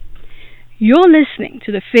You're listening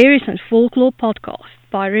to the Fairies and Folklore podcast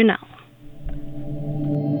by Renal.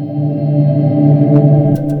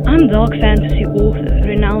 I'm dark fantasy author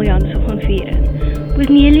Renal Jansen van Vieren. With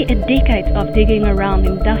nearly a decade of digging around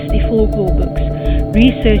in dusty folklore books,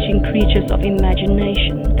 researching creatures of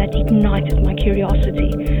imagination that ignited my curiosity,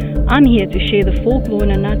 I'm here to share the folklore in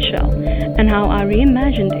a nutshell and how I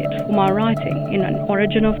reimagined it for my writing in An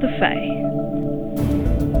Origin of the Fae.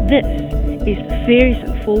 This is the Fairies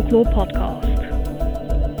and Folklore podcast.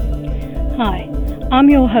 Hi, I'm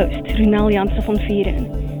your host, Renal Jansen van Vieren.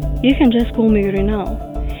 You can just call me Renal.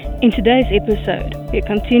 In today's episode, we're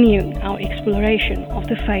continuing our exploration of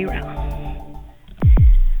the Fae realm.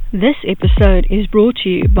 This episode is brought to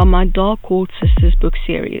you by my Dark Court Sisters book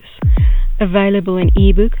series, available in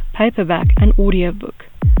ebook, paperback, and audiobook.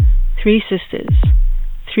 3 sisters,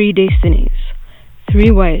 3 destinies, 3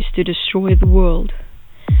 ways to destroy the world.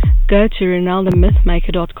 Go to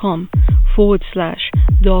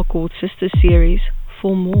renaldthemythmaker.com/Dark Court Sisters series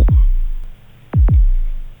for more.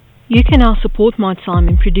 You can now support my time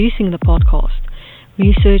in producing the podcast,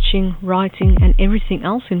 researching, writing, and everything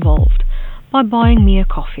else involved by buying me a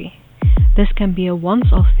coffee. This can be a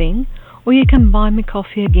once-off thing, or you can buy me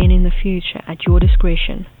coffee again in the future at your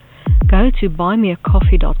discretion. Go to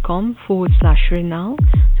buymeacoffee.com/Renal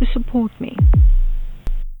to support me.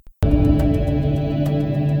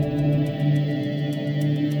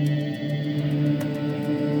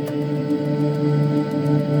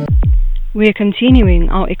 We're continuing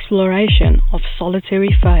our exploration of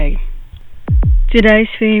solitary fae. Today's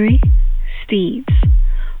fairy, Steeds.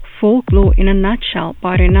 Folklore in a nutshell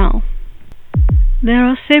by Renal. There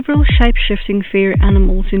are several shape-shifting fairy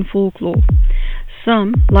animals in folklore.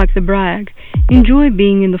 Some, like the brag, enjoy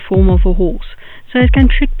being in the form of a horse, so it can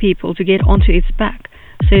trick people to get onto its back,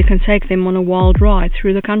 so you can take them on a wild ride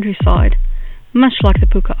through the countryside, much like the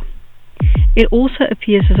puka. It also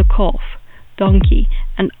appears as a calf, donkey,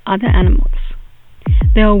 and other animals.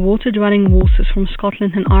 There are water-dwelling horses from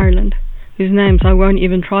Scotland and Ireland, whose names I won't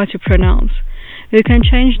even try to pronounce, who can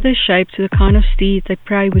change their shape to the kind of steed that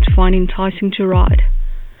prey would find enticing to ride.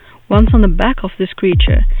 Once on the back of this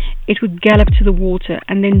creature, it would gallop to the water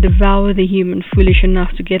and then devour the human foolish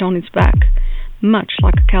enough to get on its back, much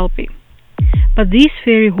like a kelpie. But these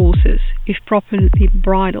fairy horses, if properly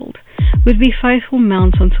bridled, would be faithful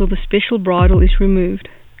mounts until the special bridle is removed.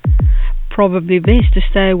 Probably best to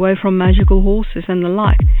stay away from magical horses and the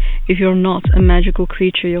like if you're not a magical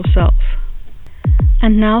creature yourself.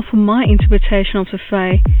 And now for my interpretation of the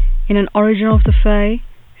Fae in An Origin of the Fae,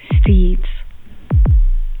 Steeds.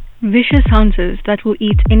 Vicious hunters that will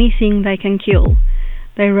eat anything they can kill.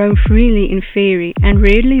 They roam freely in fairy and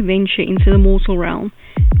rarely venture into the mortal realm,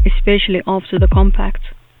 especially after the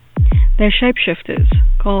compact. They're shapeshifters,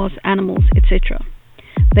 gods, animals, etc.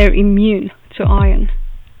 They're immune to iron.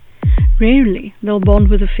 Rarely they'll bond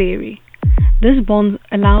with a fairy. This bond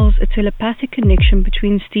allows a telepathic connection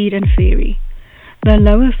between steed and fairy. The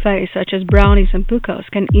lower fae, such as brownies and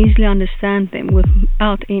pukas, can easily understand them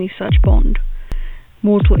without any such bond.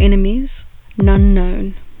 Mortal enemies? None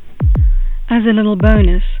known. As a little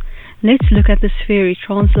bonus, let's look at this fairy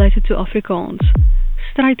translated to Afrikaans,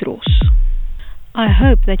 Strijdros. I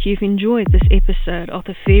hope that you've enjoyed this episode of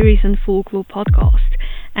the Fairies and Folklore podcast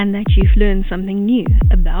and that you've learned something new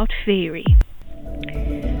about fairy.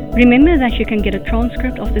 Remember that you can get a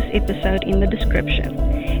transcript of this episode in the description.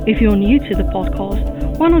 If you're new to the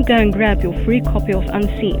podcast, why not go and grab your free copy of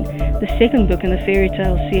Unseen, the second book in the fairy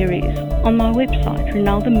tale series, on my website,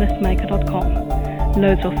 renaldthemythmaker.com.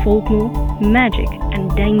 Loads of folklore, magic,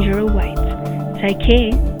 and danger await. Take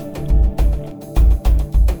care.